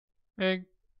Hey,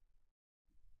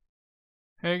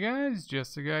 hey guys,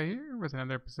 Justa guy here with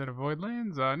another episode of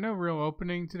Voidlands. No real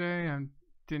opening today. I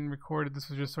didn't record it. This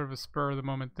was just sort of a spur of the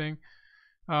moment thing.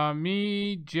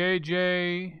 Me,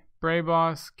 JJ, Bray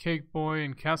Boss, Cake Boy,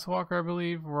 and Castlewalker, I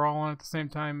believe, we're all on at the same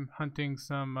time hunting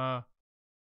some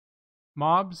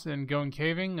mobs and going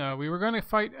caving. We were going to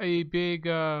fight a big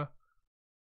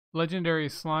legendary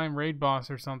slime raid boss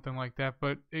or something like that,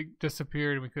 but it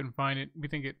disappeared and we couldn't find it. We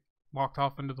think it walked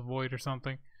off into the void or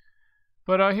something.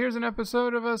 But here's an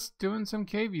episode of us doing some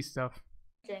cavey stuff.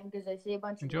 Because I see a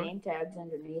bunch of name tags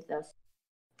underneath us.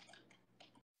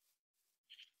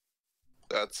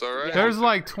 That's all right. Yeah. There's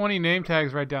like 20 name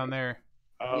tags right down there.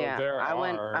 Oh, yeah, there I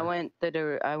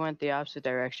are. went the opposite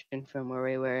direction from where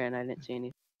we were, and I didn't see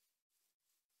anything.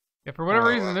 Yeah, for whatever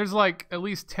reason, there's like at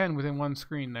least 10 within one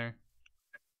screen there.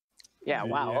 Yeah.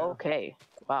 Wow. Yeah. Okay.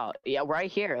 Wow. Yeah. Right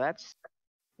here. That's.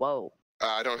 Whoa.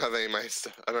 I don't have any of my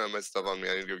stuff. I don't have my stuff on me.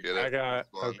 I need to go get it. I got.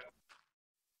 Hold on.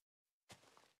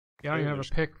 Yeah, I don't even have a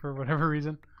pick for whatever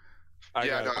reason. I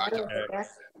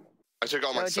took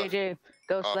all my Go, stuff. JJ.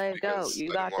 Go, off Slave. Go. because You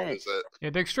I got didn't want to this. lose it. Yeah,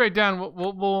 dig straight down.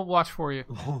 We'll watch for you.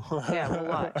 Yeah, we'll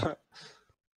watch.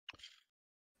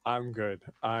 I'm good.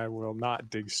 I will not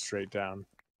dig straight down.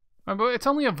 But it's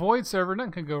only a void server.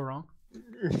 Nothing can go wrong.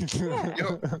 You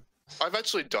know, I've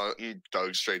actually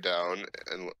dug straight down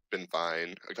and been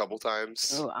fine a couple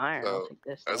times. Oh, iron. I'll So, take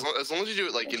this. as long as you do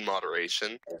it like in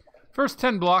moderation. First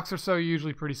 10 blocks or so, you're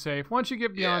usually pretty safe. Once you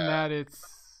get beyond Yeah. that, it's,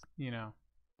 you know.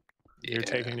 You're Yeah.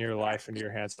 taking your life into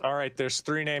your hands. All right, there's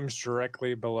 3 names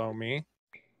directly below me.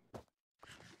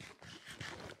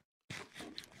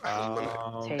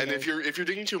 And if you're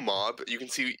digging to mob, you can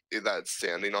see that it's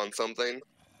standing on something.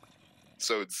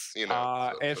 So it's so if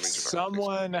that means you're not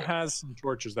someone fixing it. has some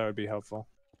torches, that would be helpful.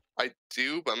 I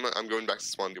do, but I'm going back to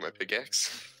spawn to get my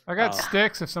pickaxe. I got Oh.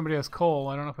 sticks if somebody has coal.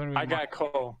 I don't know if anybody I got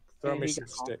coal. Throw Yeah, me he some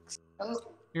got coal. sticks.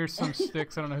 Here's some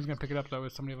sticks. I don't know who's going to pick it up, though.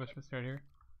 Somebody of us must start here.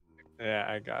 Yeah,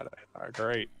 I got it. All right,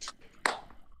 great.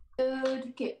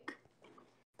 Good kick.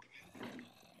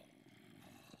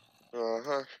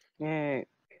 Uh-huh. Yeah.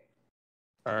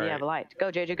 All You right. have a light.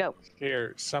 Go, JJ. Go.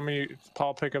 Here, some of you,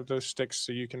 Paul, pick up those sticks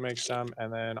so you can make some,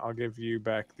 and then I'll give you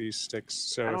back these sticks.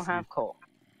 So I don't if have coal.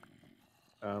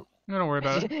 You, No, don't worry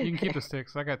about it. You can keep the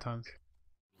sticks. I got tons.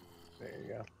 there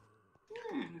you go.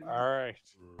 All right.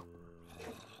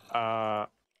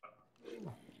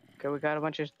 Okay, we got a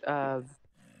bunch of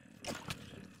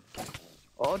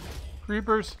old,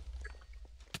 Creepers.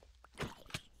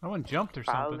 That one jumped or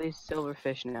something. probably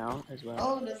silverfish now as well.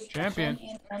 Oh, there's Champion.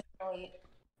 and elite.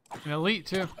 An elite,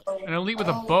 too. An elite with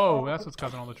a bow. That's what's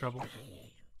causing all the trouble.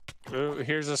 Ooh,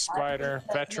 here's a spider,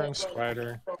 veteran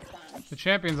spider. The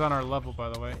champion's on our level, by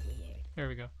the way. There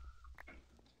we go.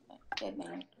 Dead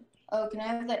man. Oh, can I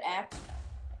have that axe?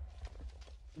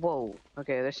 Whoa.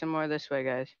 Okay, there's some more this way,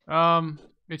 guys.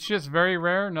 It's just very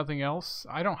rare, nothing else.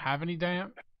 I don't have any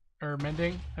damp or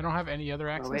mending. I don't have any other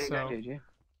Oh, way axes, to go, so. JJ.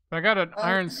 But I got an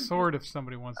iron sword if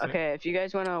somebody wants it. Okay, if you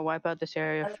guys want to wipe out this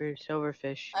area for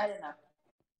silverfish. I don't know.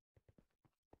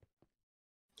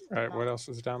 All right, what else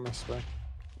is down this way?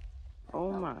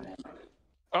 Oh my.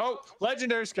 Oh,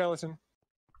 legendary skeleton.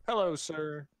 Hello,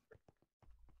 sir.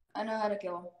 I know how to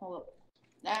kill him. Hold up.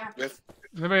 Ah. Does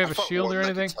anybody have I a fought shield one or that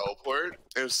could anything? Teleport.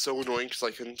 It was so annoying because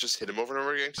I couldn't just hit him over and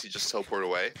over again because he just teleported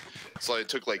away. So it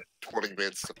took like 20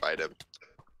 minutes to fight him.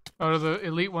 Oh, do the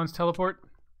elite ones teleport?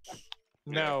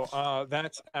 No,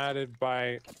 that's added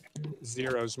by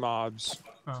Zero's mobs.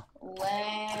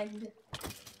 Land.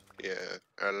 Yeah,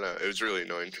 I don't know. It was really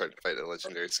annoying trying to fight a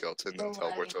legendary skeleton that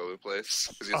teleports all over the place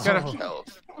because he has Gotta- so much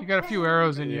health. You got a few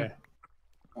arrows in you. Yeah,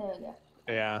 There we go.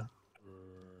 yeah,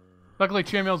 Luckily,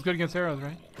 Chainmail's good against arrows,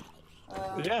 right?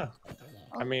 yeah.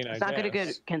 I mean, It's not good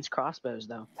against crossbows,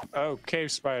 though. Oh,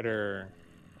 cave spider.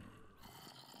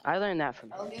 I learned that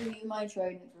from. I'll give you my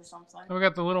trident for something. And we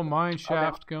got the little mine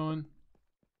shaft going.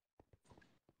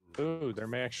 Ooh, there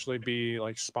may actually be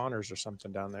like spawners or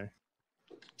something down there.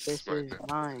 This Smart. is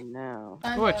mine now.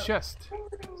 Oh, a chest.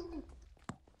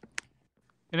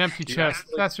 An empty chest.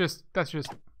 That's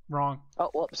just wrong. Oh,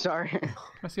 whoops, sorry.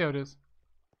 I see how it is.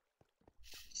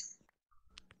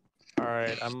 All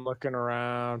right, I'm looking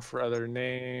around for other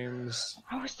names.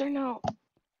 How is there no?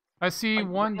 I see Like,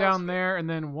 one what else? down there and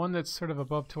then one that's sort of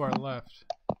above to our left.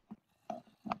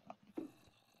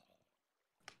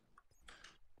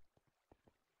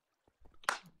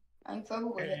 I'm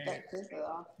probably hit that creeper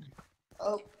off.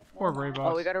 Oh. Poor Bray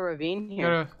Boss. Oh, we got a ravine Got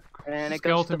here, a and it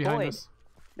goes to skeleton the behind void. us.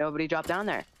 Nobody dropped down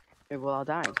there. We're all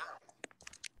dying.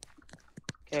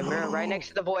 Okay, we're right next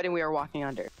to the void, and we are walking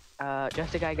under.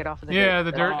 Just a guy get off of the Yeah,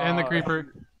 dirt. the dirt and the Oh.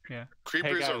 creeper. Hey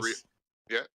Creepers are guys,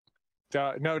 Yeah.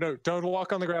 No, don't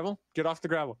walk on the gravel. Get off the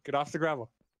gravel. Get off the gravel.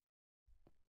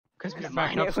 Because Get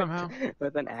back up somehow.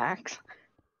 with an axe.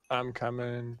 I'm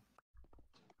coming.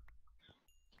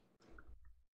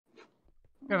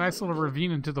 Got a nice little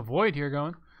ravine into the void here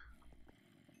going.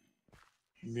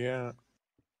 Yeah.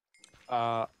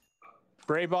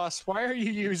 Bray Boss, why are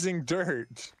you using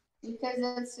dirt? Because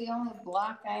that's the only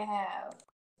block I have.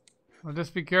 Well,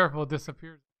 just be careful, it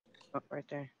disappears. Oh, right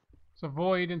there. It's a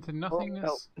void into Oh,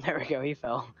 nothingness. there we go. He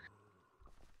fell.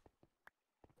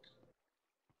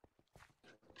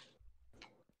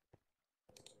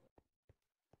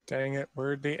 Dang it,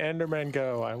 where'd the Enderman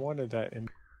go? I wanted that.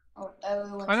 Oh,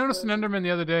 everyone's I noticed an frozen. Enderman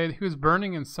the other day. He was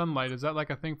burning in sunlight. Is that like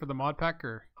a thing for the mod pack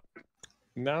or?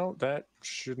 No, that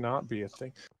should not be a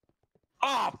thing.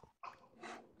 Ah!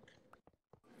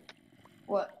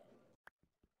 What?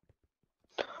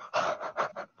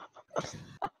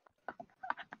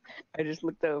 I just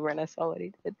looked over and I saw what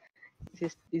he did.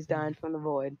 He's dying from the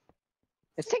void.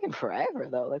 It's taking forever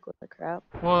though. Like what the crap?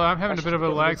 Well, I'm having a should bit of a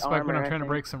give him lag his spike when armor, I'm I trying to think.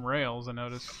 break some rails. I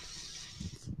noticed.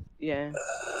 Yeah.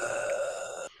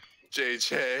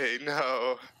 JJ,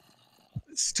 no.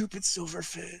 Stupid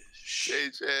silverfish.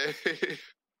 JJ.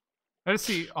 I just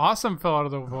see Awesome fell out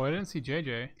of the void. I didn't see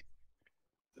JJ.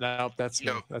 No, that's me.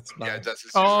 No. That's Yeah, mine. that's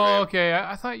his Oh, username. okay.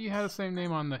 I thought you had the same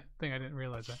name on the thing. I didn't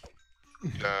realize that.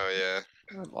 No, yeah.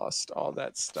 I lost all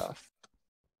that stuff.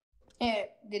 Hey,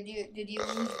 did you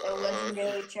lose a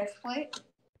legendary chest plate?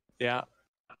 Yeah.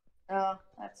 Oh,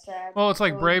 that's sad. Well, it's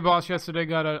like So- Bray Boss yesterday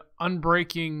got a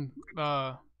unbreaking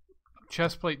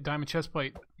chest plate, diamond chest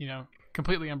plate. You know,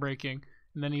 completely unbreaking,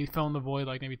 and then he fell in the void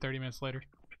like maybe 30 minutes later.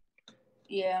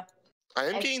 Yeah. I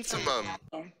am I getting just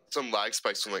some lag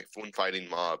spikes when fighting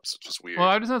mobs, which is weird. Well,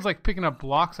 I just know it's like picking up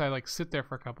blocks. I like sit there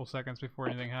for a couple seconds before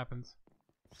anything happens.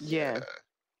 Yeah.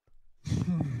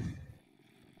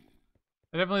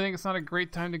 I definitely think it's not a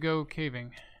great time to go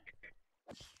caving.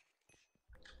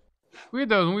 Weird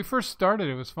though, when we first started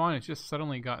it was fine, it's just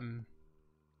suddenly gotten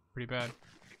pretty bad.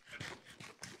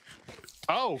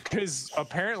 Oh, because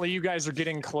apparently you guys are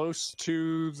getting close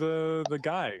to the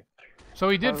guy. So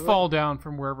he did really? fall down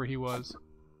from wherever he was.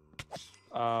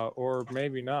 Or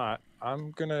maybe not.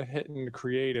 I'm gonna hit into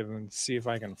creative and see if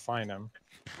I can find him.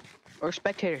 Or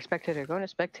spectator. Go into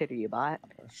spectator, you bot.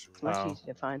 It's much Oh.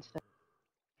 easier to find stuff.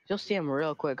 You'll see him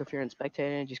real quick if you're in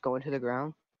spectator and just go into the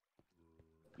ground.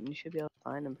 You should be able to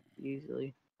find him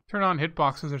easily. Turn on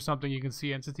hitboxes or something, you can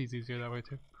see entities easier that way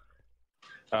too.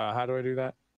 How do I do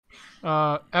that?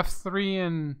 F3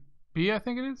 and B, I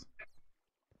think it is.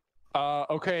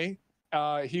 Okay.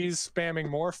 He's spamming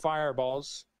more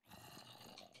fireballs.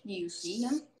 Do you see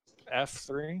him?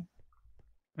 F3.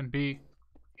 And B.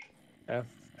 F.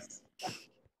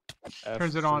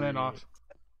 Turns it on and F3. off.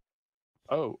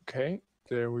 Okay.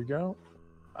 There we go.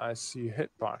 I see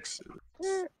hitboxes.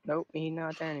 Nope, he's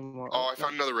not there anymore. Oh, I Nope,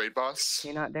 found another raid boss.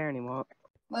 he's not there anymore.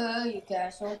 Where are you,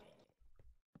 Castle?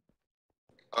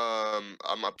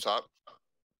 I'm up top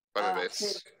by my base.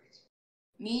 Good.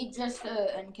 Me,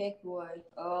 Justa, and Cake Boy.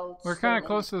 All We're kind of still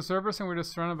close to the surface and we're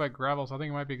just surrounded by gravel, so I think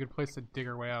it might be a good place to dig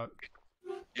our way out.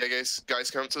 Yeah,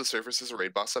 guys, come to the surface. There's a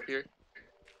raid boss up here.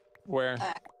 Where?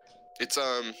 It's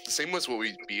the same as what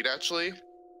we beat actually,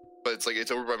 but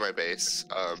it's over by my base.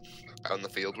 Out in the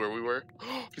field where we were.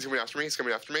 He's coming after me. He's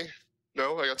coming after me.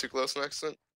 No, I got too close in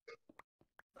accident.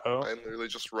 Oh. I'm literally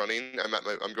just running.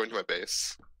 I'm going to my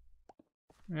base.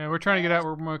 Yeah, we're trying to get out,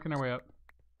 we're making our way up.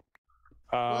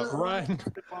 Run.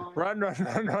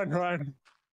 Run.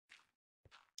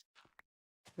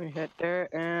 We hit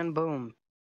there and boom.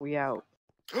 We out.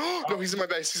 No, he's in my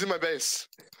base. He's in my base.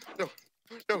 No.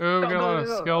 Oh, we got a lot of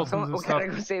skeletons and We gotta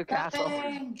stuff. go save Castle.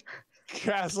 Dang.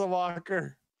 Castle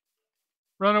Walker.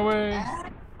 Run away!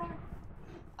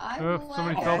 I Oh, will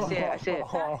somebody let fell. you I see it.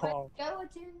 attack my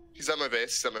skeleton. He's at my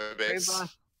base. He's at my Hey, base.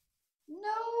 boss.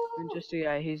 No. Just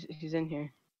yeah, he's in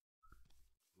here.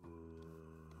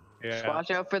 Just Yeah. watch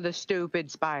out for the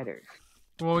stupid spiders.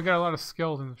 Well, we got a lot of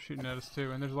skeletons shooting at us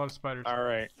too, and there's a lot of spiders. All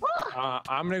right.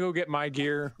 I'm gonna go get my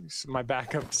gear, my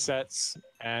backup sets,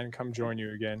 and come join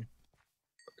you again.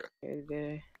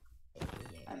 Okay.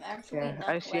 I'm actually Yeah, not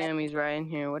I see him. He's right in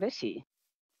here. What is he?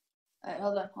 Alright,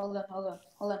 hold on.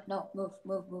 No,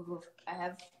 move. I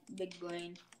have big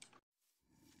brain.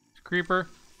 Creeper.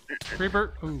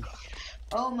 Ooh.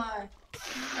 Oh my.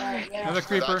 Yeah. Another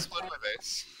creeper. That's my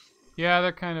base. Yeah,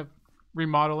 they're kind of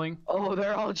remodeling. Oh,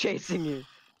 they're all chasing you.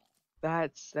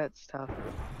 That's tough.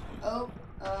 Oh,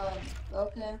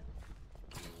 okay.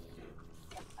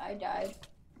 I died.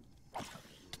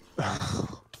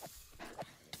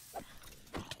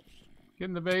 Get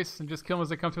in the base and just kill them as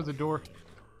they come through the door.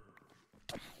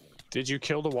 Did you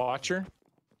kill the Watcher?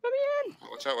 Let me in.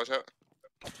 Watch out, watch out.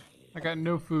 I got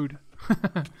no food.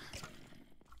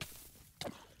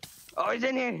 Oh, he's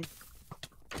in here.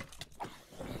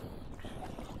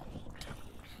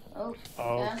 Oh,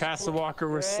 that's Castle cool. Walker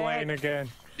was slain again.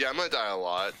 Yeah, I'm gonna die a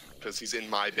lot because he's in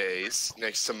my base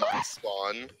next to my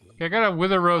spawn. Okay, I got a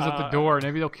Wither Rose at the door.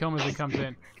 Maybe they'll kill him as he comes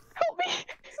in. Help me!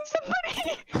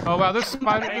 Somebody! Oh wow, there's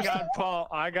spiders. Hang on, Paul.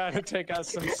 I gotta take out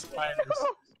some spiders.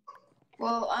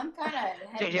 Well, I'm kind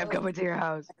of. JJ, I'm coming to your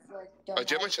house. Do you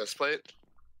have my chest plate?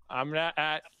 I'm not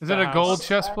at. Is the it a house. gold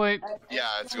chest plate? Yeah,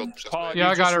 it's a gold chest Paul, plate. Yeah,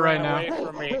 you I got just it right ran now. away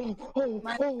from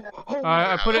me.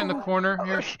 I put it in the corner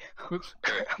here. Oops.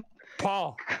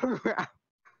 Paul.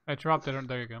 I dropped it.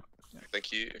 There you go.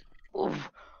 Thank you. Oof.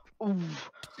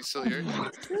 Oof. He's still here?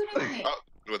 Shooting me. Oh,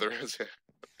 Wither is here.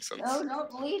 Makes sense. No,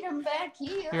 don't lead him back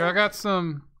here. Here, I got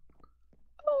some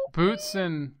boots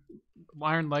and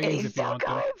iron leggings He's if you still want them.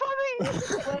 coming for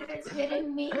me. What is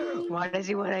hitting me? Why does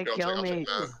he want to Here, I'll kill take me?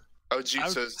 that. Oh, gee, I'm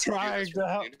so trying to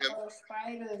help. Oh,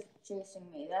 spider's chasing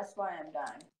me. That's why I'm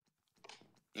dying.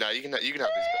 No, you can have these back.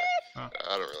 Oh.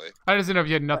 I don't really. I just didn't know if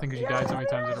you had nothing because you died so many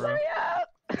times in a row.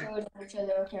 Towards each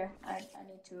other. Okay, I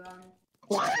need to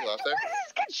What? Still out there? Why does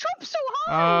this get jump so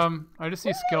high? I just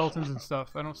see skeletons and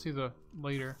stuff. I don't see the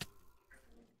later.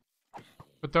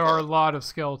 But there are a lot of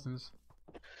skeletons.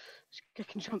 It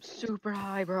can jump super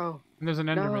high, bro. And there's an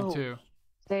Enderman No. too.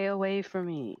 Stay away from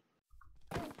me.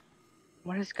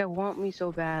 Why does this guy want me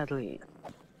so badly?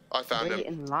 I found Wait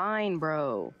him. in line,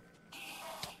 bro.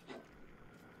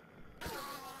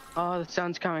 Oh, the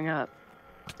sun's coming up.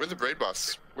 Where's the braid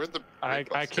boss? Where's the I braid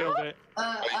boss? killed it. you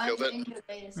I'm killed it? in the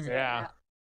base. Yeah.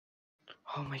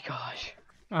 Oh my gosh.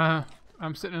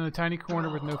 I'm sitting in a tiny corner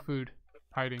with no food,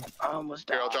 hiding. I almost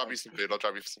Here, died. I'll drop you some food. I'll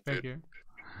drop you some Thank food. you.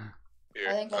 Here,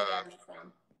 I think I got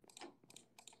some.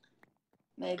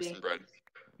 Maybe. some bread.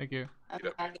 Thank you. I'm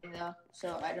lagging though,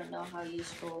 so I don't know how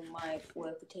useful my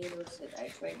 4 potatoes that I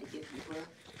tried to give you were.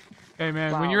 Hey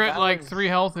man, when Wow, you're at that like was- 3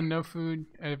 health and no food,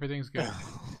 everything's good.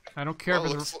 I don't care Oh,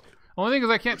 if looks, it's. Only thing is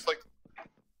I can't. looks like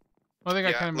Only thing I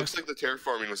yeah, kind of looks miss. like the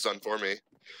terraforming was done for me.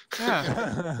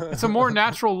 Yeah, it's a more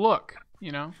natural look,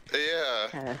 you know.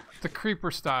 Yeah. The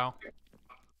creeper style.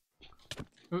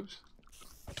 Oops.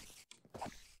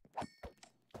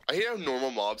 I hate how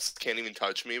normal mobs can't even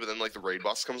touch me, but then like the raid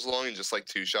boss comes along and just like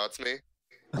 2-shots me.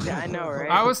 Yeah, I know, right?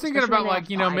 I was thinking Especially about when they like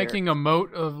have you know fire. making a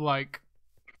moat of like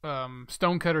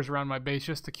stone cutters around my base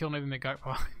just to kill anything that got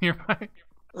nearby.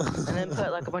 And then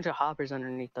put like a bunch of hoppers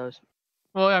underneath those.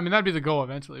 Well, I mean that'd be the goal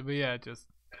eventually, but yeah, just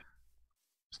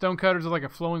stone cutters with like a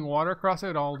flowing water across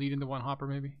it, all lead into one hopper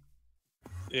maybe.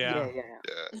 Yeah. Yeah.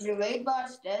 Is your raid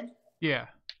boss dead? Yeah.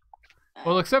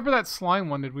 Well, except for that slime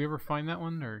one, did we ever find that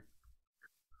one or?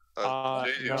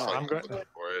 JJ no, was, like, I'm good. looking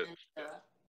for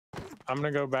it. I'm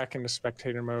gonna go back into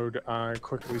spectator mode.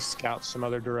 Quickly scout some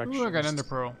other directions. Ooh, I got ender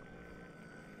pearl.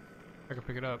 I can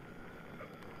pick it up.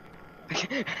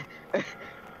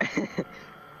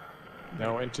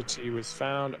 No entity was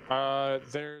found.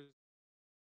 There's.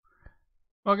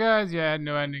 Well, guys, yeah, I had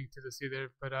no ending to this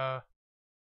either, but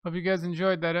hope you guys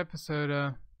enjoyed that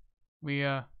episode.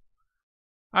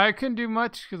 I couldn't do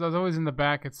much because I was always in the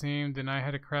back, it seemed, and I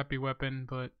had a crappy weapon,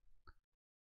 but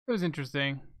it was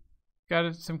interesting.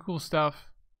 Got some cool stuff.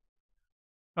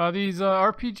 These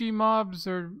RPG mobs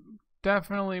are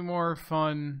definitely more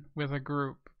fun with a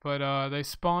group, but they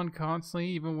spawn constantly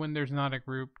even when there's not a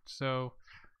group, so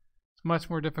it's much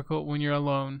more difficult when you're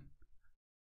alone.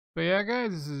 But yeah,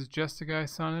 guys, this is Just a Guy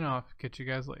signing off. Catch you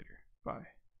guys later. Bye.